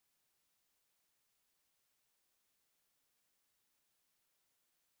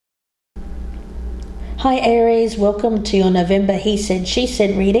Hi Aries, welcome to your November He Said, She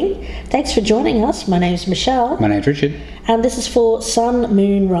Said reading. Thanks for joining us. My name's Michelle. My name's Richard. And this is for Sun,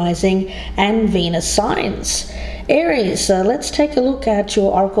 Moon, Rising and Venus signs. Aries, let's take a look at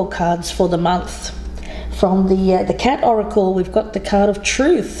your oracle cards for the month. From the Cat Oracle, we've got the card of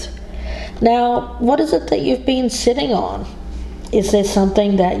Truth. Now, what is it that you've been sitting on? Is there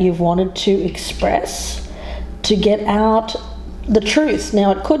something that you've wanted to express, to get out the truth? Now,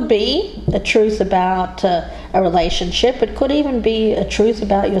 it could be a truth about a relationship. It could even be a truth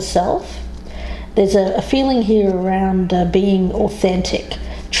about yourself. There's a feeling here around being authentic,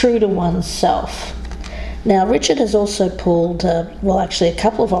 true to oneself. Now, Richard has also pulled, actually a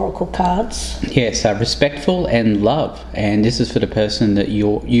couple of oracle cards. Yes, respectful and love. And this is for the person that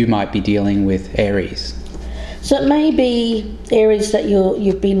you might be dealing with, Aries. So it may be, Aries, that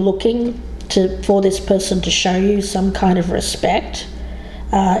you've been looking for this person to show you some kind of respect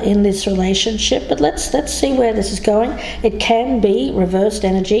in this relationship, but let's see where this is going. It can be reversed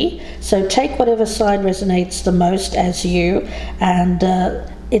energy, so take whatever side resonates the most as you, and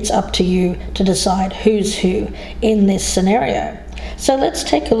it's up to you to decide who's who in this scenario. So let's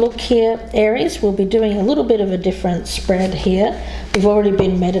take a look here, Aries. We'll be doing a little bit of a different spread here. We've already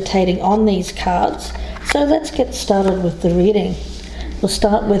been meditating on these cards, so let's get started with the reading. We'll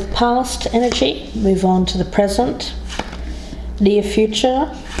start with past energy, move on to the present, near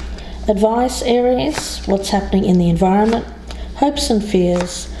future, advice, Aries, what's happening in the environment, hopes and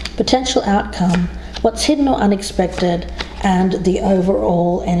fears, potential outcome, what's hidden or unexpected, and the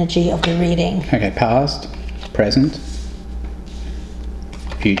overall energy of the reading. Okay, past, present,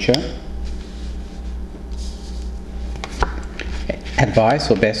 future, advice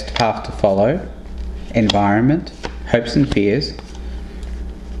or best path to follow, environment, hopes and fears,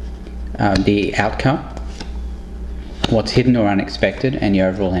 the outcome, what's hidden or unexpected, and the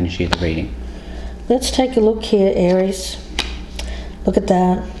overall energy of the reading. Let's take a look here, Aries. Look at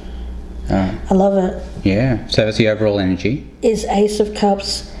that. I love it. Yeah, so it's the overall energy. Is Ace of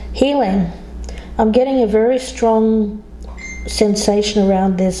Cups, healing. I'm getting a very strong sensation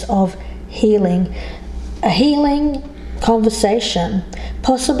around this of healing. A healing conversation,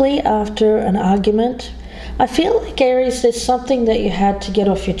 possibly after an argument. I feel like, Aries, there's something that you had to get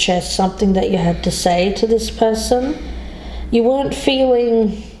off your chest, something that you had to say to this person. You weren't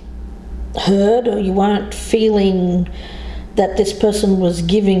feeling heard, or you weren't feeling that this person was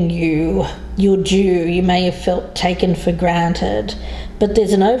giving you your due. You may have felt taken for granted. But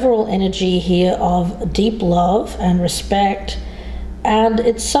there's an overall energy here of deep love and respect, and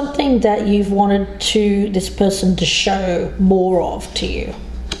it's something that you've wanted this person to show more of to you.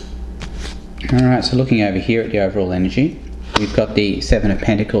 Alright, so looking over here at the overall energy, we've got the Seven of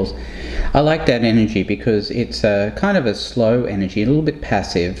Pentacles. I like that energy because it's a kind of a slow energy, a little bit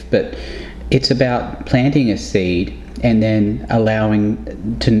passive, but it's about planting a seed and then allowing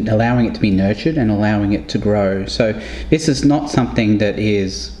it to be nurtured and allowing it to grow. So this is not something that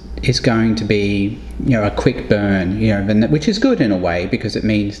is going to be, a quick burn, which is good in a way, because it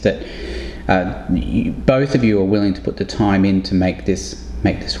means that both of you are willing to put the time in to make this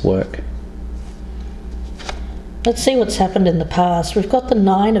work. Let's see what's happened in the past. We've got the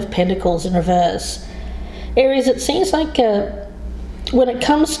Nine of Pentacles in reverse. Aries, it seems like when it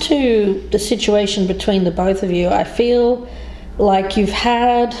comes to the situation between the both of you, I feel like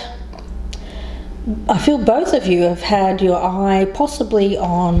both of you have had your eye possibly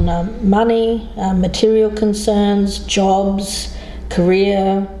on money, material concerns, jobs,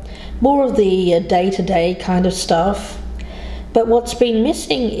 career, more of the day-to-day kind of stuff. But what's been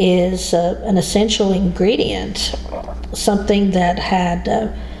missing is an essential ingredient, something that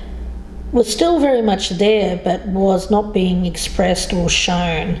was still very much there, but was not being expressed or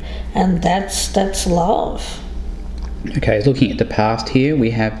shown, and that's love. Okay, looking at the past here,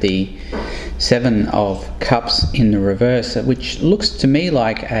 we have the Seven of Cups in the reverse, which looks to me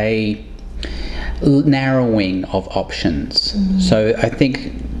like a narrowing of options. So I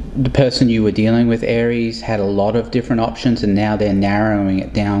think the person you were dealing with, Aries, had a lot of different options, and now they're narrowing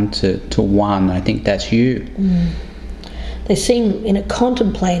it down to one. I think that's you. They seem in a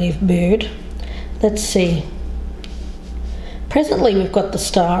contemplative mood. Let's see. Presently, we've got the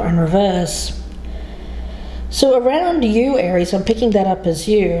Star in reverse. So around you, Aries, I'm picking that up as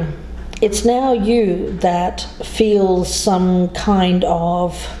you. It's now you that feels some kind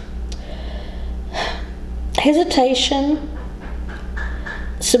of hesitation.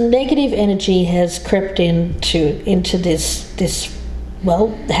 Some negative energy has crept into this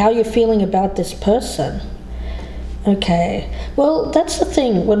how you're feeling about this person. Okay, well, that's the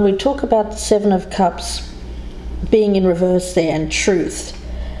thing. When we talk about the Seven of Cups being in reverse there and truth,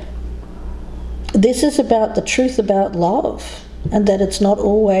 this is about the truth about love, and that it's not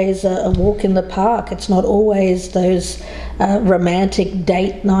always a walk in the park. It's not always those romantic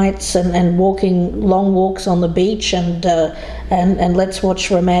date nights and walking long walks on the beach and let's watch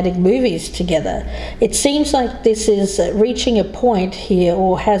romantic movies together. It seems like this is reaching a point here,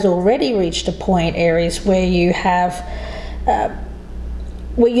 or has already reached a point, Aries, where you have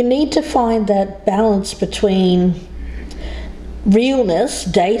where you need to find that balance between realness,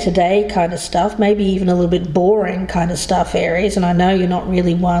 day-to-day kind of stuff, maybe even a little bit boring kind of stuff, Aries, and I know you're not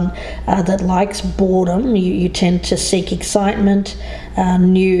really one that likes boredom. You tend to seek excitement,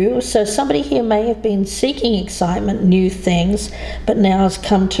 new. So somebody here may have been seeking excitement, new things, but now has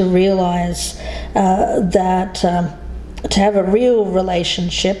come to realize that to have a real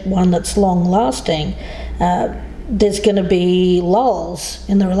relationship, one that's long-lasting, there's going to be lulls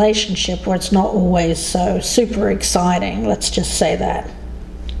in the relationship where it's not always so super exciting. Let's just say that.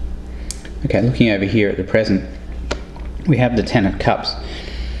 Okay, looking over here at the present, we have the Ten of Cups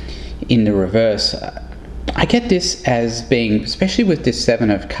in the reverse. I get this as being, especially with this Seven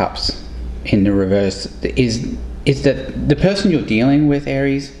of Cups in the reverse, is that the person you're dealing with,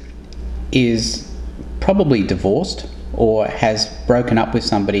 Aries, is probably divorced or has broken up with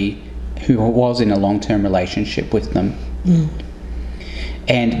somebody who was in a long-term relationship with them.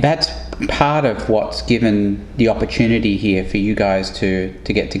 And that's part of what's given the opportunity here for you guys to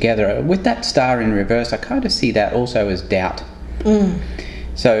get together. With that star in reverse, I kind of see that also as doubt.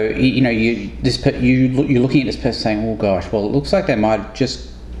 So you're looking at this person saying, oh gosh, well, it looks like they might have just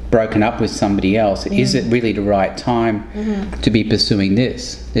broken up with somebody else. Is it really the right time to be pursuing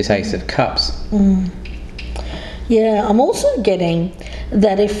this Ace of Cups? Yeah, I'm also getting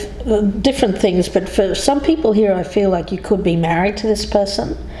that if different things, but for some people here, I feel like you could be married to this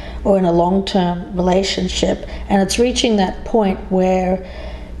person or in a long-term relationship, and it's reaching that point where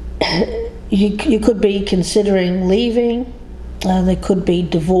you could be considering leaving. There could be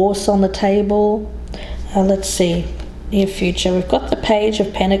divorce on the table. Let's see, near future. We've got the Page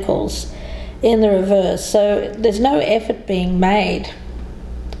of Pentacles in the reverse, so there's no effort being made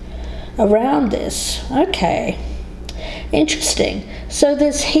around this. Okay. Interesting. So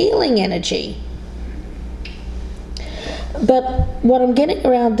there's healing energy. But what I'm getting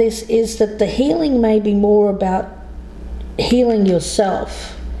around this is that the healing may be more about healing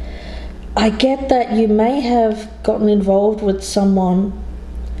yourself. I get that you may have gotten involved with someone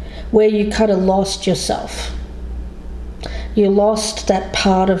where you kind of lost yourself. You lost that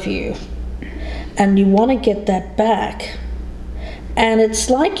part of you, and you want to get that back. And it's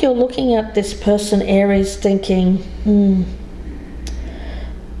like you're looking at this person, Aries, thinking,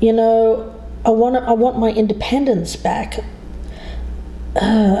 I want my independence back.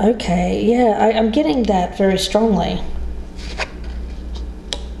 Okay, yeah, I'm getting that very strongly.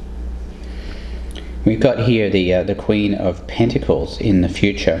 We've got here the Queen of Pentacles in the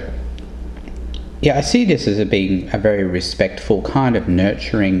future. Yeah, I see this as being a very respectful, kind of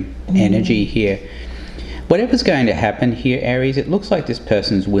nurturing energy here. Whatever's going to happen here, Aries, it looks like this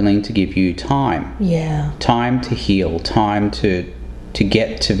person's willing to give you time. Yeah. Time to heal, time to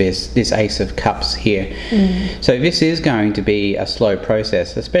get to this Ace of Cups here. So this is going to be a slow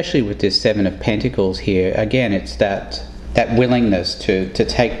process, especially with this Seven of Pentacles here. Again, it's that willingness to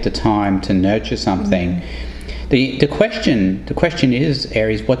take the time to nurture something. The question is,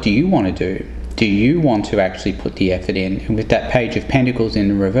 Aries, what do you want to do? Do you want to actually put the effort in? And with that Page of Pentacles in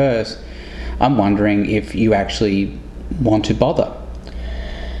the reverse, I'm wondering if you actually want to bother.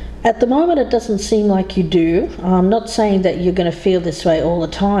 At the moment, it doesn't seem like you do. I'm not saying that you're going to feel this way all the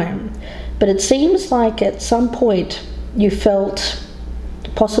time, but it seems like at some point you felt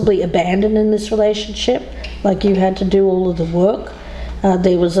possibly abandoned in this relationship, like you had to do all of the work.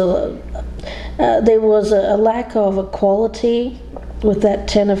 There was a lack of equality with that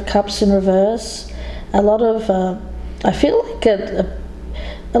Ten of Cups in reverse. A lot of, I feel like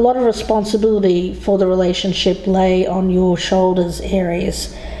a lot of responsibility for the relationship lay on your shoulders,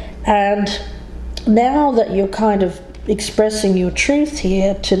 Aries. And now that you're kind of expressing your truth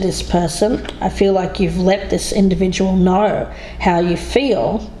here to this person, I feel like you've let this individual know how you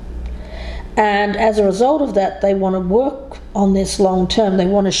feel. And as a result of that, they want to work on this long term. They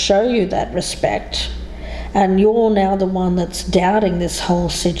want to show you that respect. And you're now the one that's doubting this whole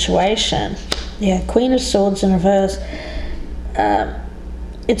situation. Yeah, Queen of Swords in reverse.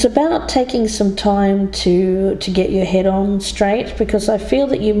 It's about taking some time to get your head on straight, because I feel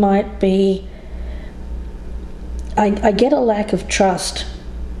that you might be... I get a lack of trust.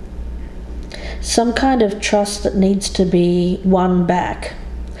 Some kind of trust that needs to be won back.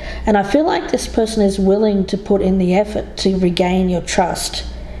 And I feel like this person is willing to put in the effort to regain your trust,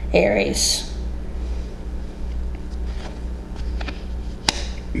 Aries.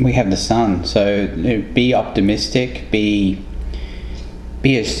 we have the Sun. So be optimistic, be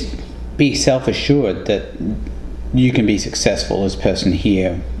self-assured that you can be successful as a person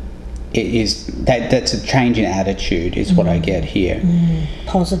here. That's a change in attitude is what I get here.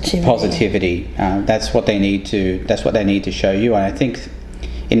 Positivity. That's what they need to show you. And I think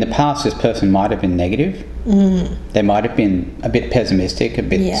in the past this person might have been negative. They might have been a bit pessimistic, a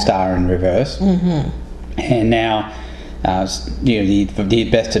bit star in reverse. And now the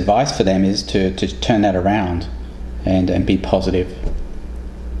best advice for them is to turn that around and be positive.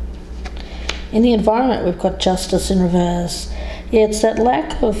 In the environment, we've got Justice in reverse. Yeah, it's that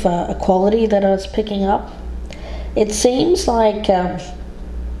lack of equality that I was picking up. It seems like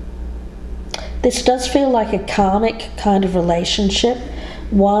this does feel like a karmic kind of relationship,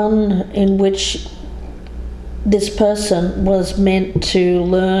 one in which this person was meant to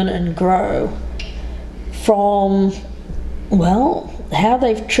learn and grow from, well, how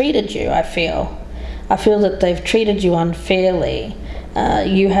they've treated you, I feel. I feel that they've treated you unfairly.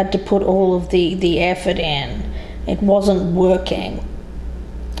 You had to put all of the effort in. It wasn't working.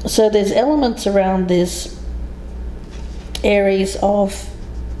 So there's elements around this, Aries, of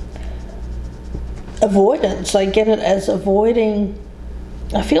avoidance. I get it as avoiding.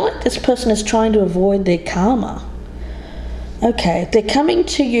 I feel like this person is trying to avoid their karma. Okay, they're coming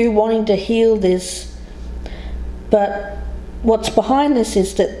to you wanting to heal this, but what's behind this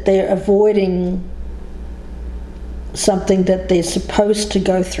is that they're avoiding something that they're supposed to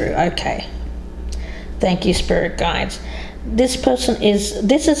go through. Okay. Thank you, spirit guides. This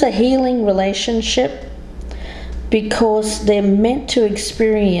is a healing relationship because they're meant to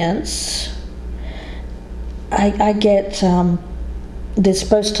experience, I get, they're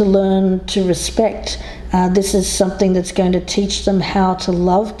supposed to learn to respect. This is something that's going to teach them how to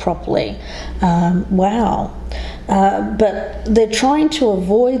love properly. Wow. But they're trying to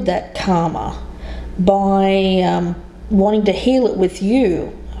avoid that karma by wanting to heal it with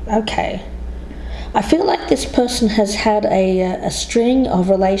you. Okay. I feel like this person has had a string of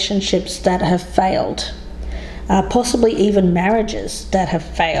relationships that have failed, possibly even marriages that have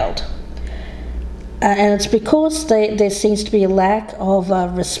failed. And it's because there seems to be a lack of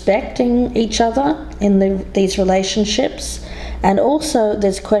respecting each other in these relationships, and also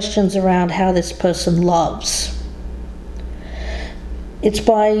there's questions around how this person loves. It's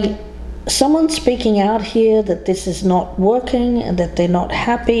by someone speaking out here that this is not working and that they're not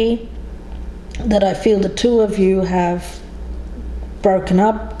happy, that I feel the two of you have broken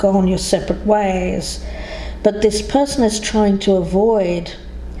up, gone your separate ways. But this person is trying to avoid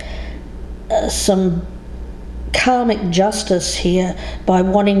some karmic justice here by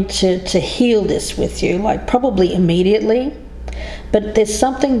wanting to heal this with you, like probably immediately. But there's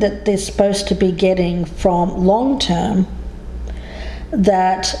something that they're supposed to be getting from long term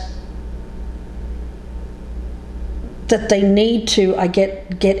that they need to,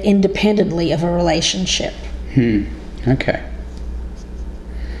 get independently of a relationship. Okay.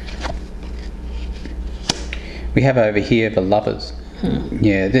 We have over here the Lovers.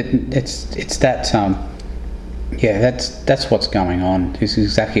 Yeah, it's that. Yeah, that's what's going on. This is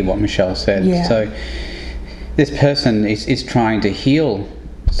exactly what Michelle said. Yeah. So this person is trying to heal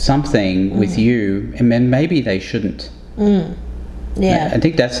something with you, and then maybe they shouldn't. Yeah. I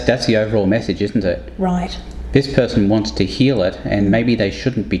think that's the overall message, isn't it? Right. This person wants to heal it, and maybe they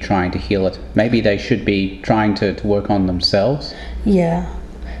shouldn't be trying to heal it. Maybe they should be trying to work on themselves. Yeah.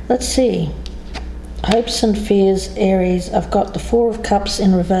 Let's see. Hopes and fears, Aries. I've got the Four of Cups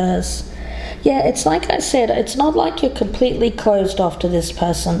in reverse. Yeah, it's like I said, it's not like you're completely closed off to this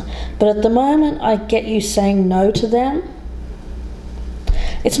person, but at the moment I get you saying no to them.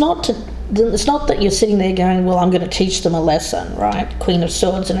 It's not that you're sitting there going, well, I'm going to teach them a lesson, right? Queen of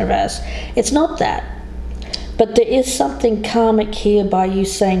Swords in reverse. It's not that. But there is something karmic here by you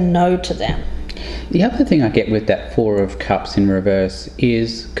saying no to them. The other thing I get with that Four of Cups in reverse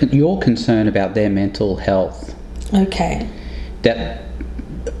is your concern about their mental health. Okay. That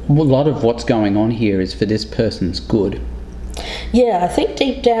a lot of what's going on here is for this person's good. Yeah, I think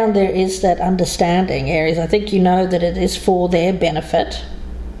deep down there is that understanding, Aries. I think you know that it is for their benefit.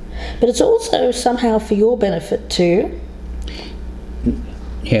 But it's also somehow for your benefit too.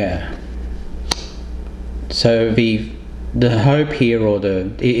 Yeah. So the hope here,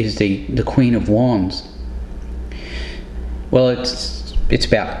 is the Queen of Wands. Well, it's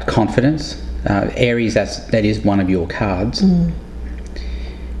about confidence. Aries, that is one of your cards.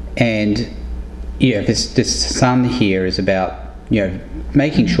 And yeah, this Sun here is about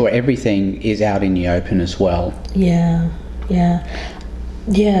making sure everything is out in the open as well. Yeah.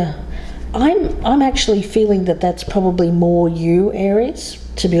 I'm actually feeling that that's probably more you, Aries,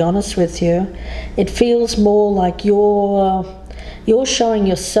 to be honest with you. It feels more like you're showing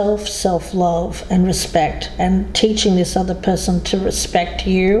yourself self-love and respect and teaching this other person to respect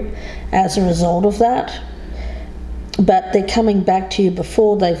you as a result of that. But they're coming back to you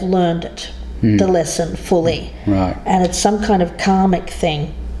before they've learned it, the lesson fully. Right. And it's some kind of karmic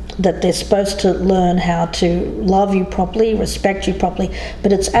thing that they're supposed to learn how to love you properly, respect you properly,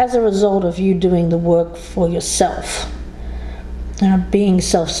 but it's as a result of you doing the work for yourself. Being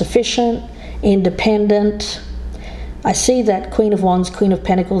self-sufficient, independent. I see that Queen of Wands, Queen of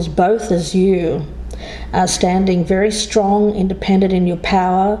Pentacles, both as you, standing very strong, independent in your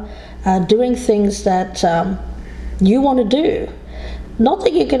power, doing things that you want to do. Not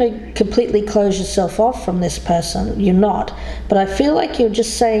that you're going to completely close yourself off from this person, you're not, but I feel like you're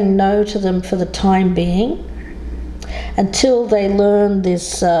just saying no to them for the time being until they learn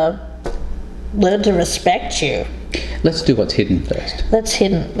this, learn to respect you. Let's do what's hidden first. Let's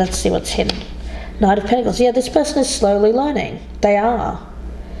see what's hidden. Knight of Pentacles. Yeah, this person is slowly learning. They are.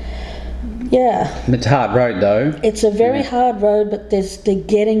 Yeah. It's a hard road, though. It's a very hard road, but they're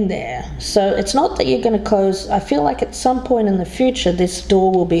getting there. So it's not that you're going to close. I feel like at some point in the future, this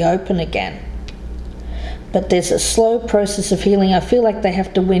door will be open again. But there's a slow process of healing. I feel like they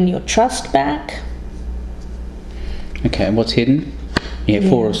have to win your trust back. Okay, what's hidden? Yeah,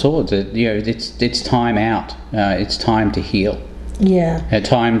 Four of Swords. It's time out. It's time to heal. Yeah.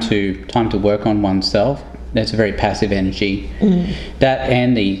 Time to work on oneself. That's a very passive energy. That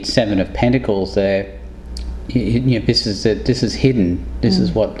and the Seven of Pentacles there. This is hidden. This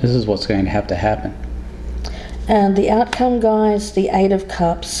is what's going to have to happen. And the outcome, guys, the Eight of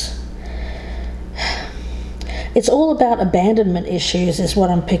Cups. It's all about abandonment issues, is what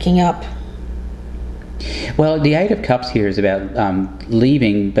I'm picking up. Well, the Eight of Cups here is about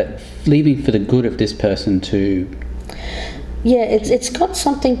leaving, but leaving for the good of this person to. Yeah, it's got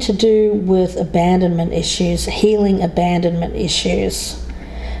something to do with abandonment issues, healing abandonment issues.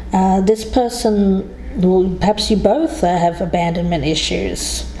 This person, well, perhaps you both have abandonment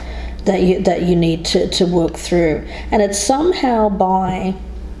issues that you need to work through, and it's somehow by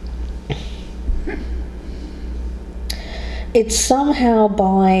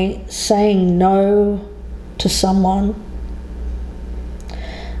saying no to someone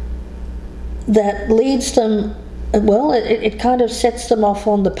that leads them. Well, it kind of sets them off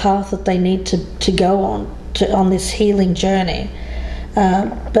on the path that they need to go on this healing journey.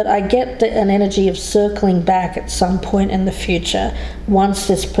 But I get an energy of circling back at some point in the future once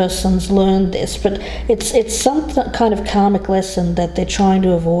this person's learned this. But it's some kind of karmic lesson that they're trying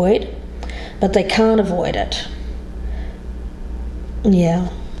to avoid, but they can't avoid it. Yeah.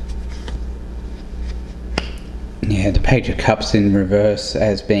 Yeah, the Page of Cups in reverse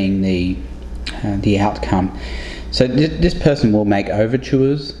as being the outcome. So this person will make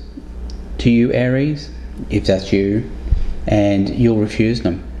overtures to you, Aries, if that's you, and you'll refuse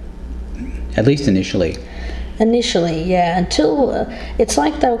them, at least initially. Initially, yeah, until it's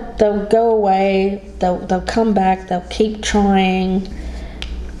like they'll go away, they'll come back, they'll keep trying.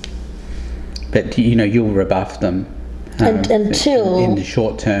 But you'll rebuff them until in the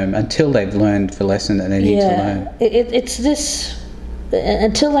short term, until they've learned the lesson that they need to learn. It's this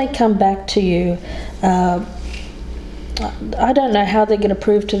until they come back to you. I don't know how they're going to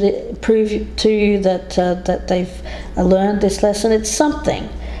prove to you that they've learned this lesson. It's something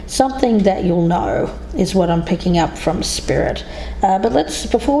that you'll know is what I'm picking up from Spirit. But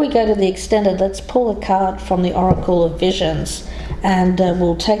before we go to the extended, let's pull a card from the Oracle of Visions, and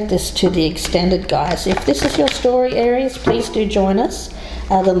we'll take this to the extended, guys. If this is your story, Aries, please do join us.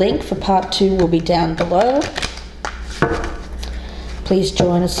 The link for part 2 will be down below. Please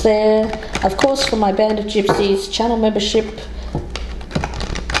join us there. Of course, for my Band of Gypsies channel membership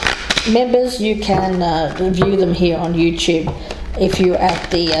members, you can view them here on YouTube if you're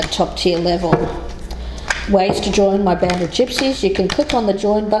at the top tier level. Ways to join my Band of Gypsies: you can click on the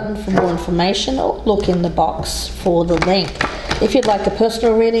join button for more information, or look in the box for the link. If you'd like a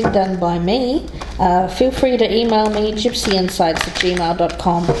personal reading done by me, feel free to email me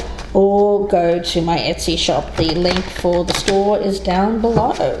gypsyinsights@gmail.com, or go to my Etsy shop. The link for the store is down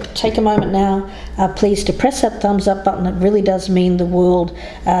below. Take a moment now, please, to press that thumbs up button. It really does mean the world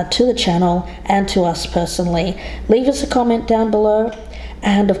to the channel and to us personally. Leave us a comment down below,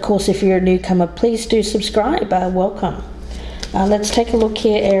 and of course, if you're a newcomer, please do subscribe. Welcome. Let's take a look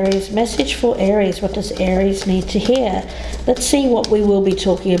here, Aries. Message for Aries. What does Aries need to hear? Let's see what we will be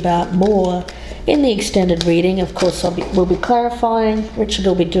talking about more in the extended reading. Of course, we'll be clarifying. Richard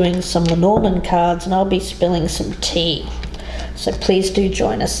will be doing some Lenormand cards, and I'll be spilling some tea. So please do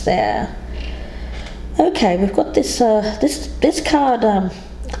join us there. Okay, we've got this this card.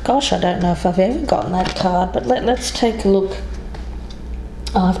 Gosh, I don't know if I've ever gotten that card, but let's take a look.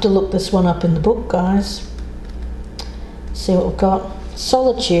 I'll have to look this one up in the book, guys. See what we've got.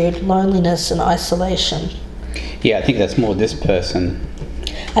 Solitude, loneliness, and isolation. Yeah, I think that's more this person.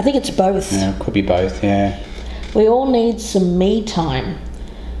 I think it's both. Yeah, it could be both, yeah. We all need some me time.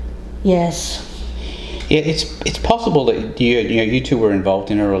 Yes. Yeah, it's possible that you two were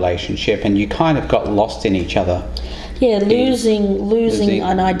involved in a relationship and you kind of got lost in each other. Yeah, losing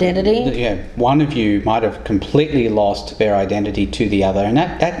an identity. Yeah, one of you might have completely lost their identity to the other, and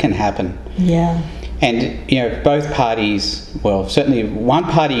that can happen. Yeah. And both parties, well, certainly one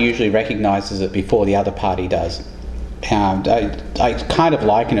party usually recognises it before the other party does. I kind of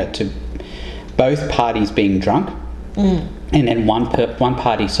liken it to both parties being drunk, and then one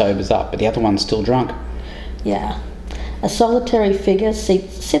party sobers up, but the other one's still drunk. Yeah. A solitary figure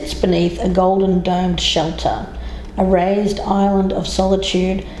sits beneath a golden domed shelter, a raised island of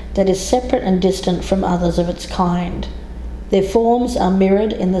solitude that is separate and distant from others of its kind. Their forms are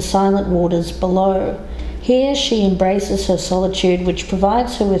mirrored in the silent waters below. Here she embraces her solitude, which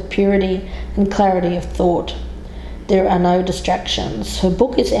provides her with purity and clarity of thought. There are no distractions. Her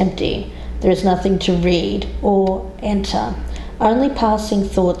book is empty. There is nothing to read or enter. Only passing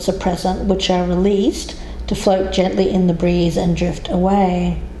thoughts are present, which are released to float gently in the breeze and drift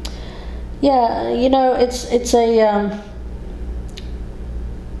away. Yeah, it's a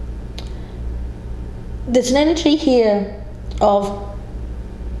there's an energy here of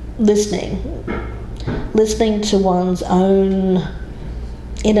listening to one's own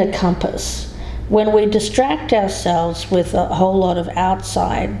inner compass. When we distract ourselves with a whole lot of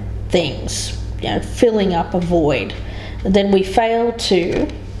outside things, filling up a void, then we fail to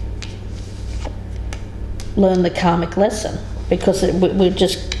learn the karmic lesson because we're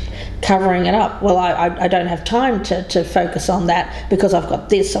just covering it up. Well, I don't have time to focus on that because I've got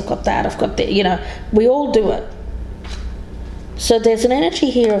this, I've got that, I've got that. We all do it. So there's an energy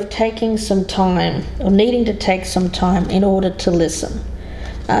here of taking some time, or needing to take some time in order to listen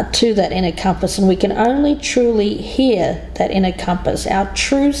to that inner compass. And we can only truly hear that inner compass. Our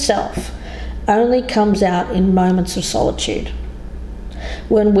true self only comes out in moments of solitude.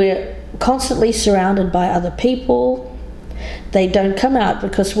 When we're constantly surrounded by other people, they don't come out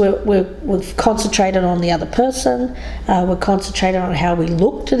because we've concentrated on the other person. We're concentrated on how we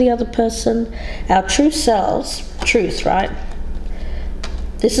look to the other person. Our true selves, truth, right?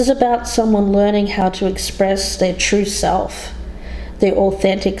 This is about someone learning how to express their true self, their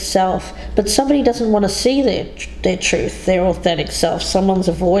authentic self. But somebody doesn't want to see their truth, their authentic self. Someone's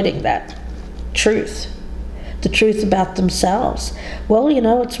avoiding that truth, the truth about themselves. Well,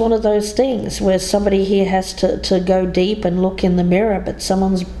 it's one of those things where somebody here has to go deep and look in the mirror, but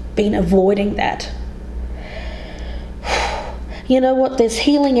someone's been avoiding that. You know what? There's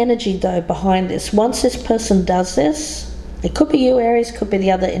healing energy, though, behind this. Once this person does this, it could be you, Aries, could be the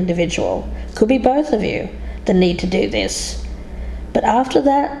other individual, could be both of you that need to do this. But after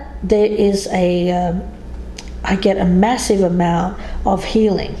that, there is I get a massive amount of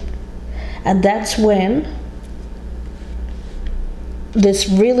healing. And that's when this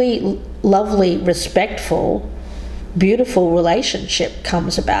really lovely, respectful, beautiful relationship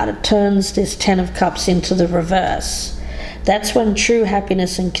comes about. It turns this 10 of Cups into the reverse. That's when true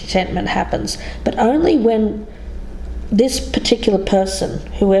happiness and contentment happens. But only when this particular person,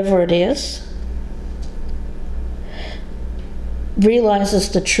 whoever it is, realizes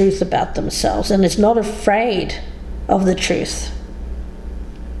the truth about themselves and is not afraid of the truth.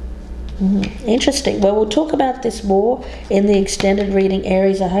 Interesting. Well, we'll talk about this more in the extended reading,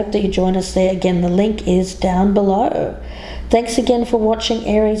 Aries. I hope that you join us there. Again, the link is down below. Thanks again for watching,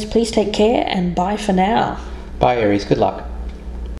 Aries. Please take care and bye for now. Bye, Aries. Good luck.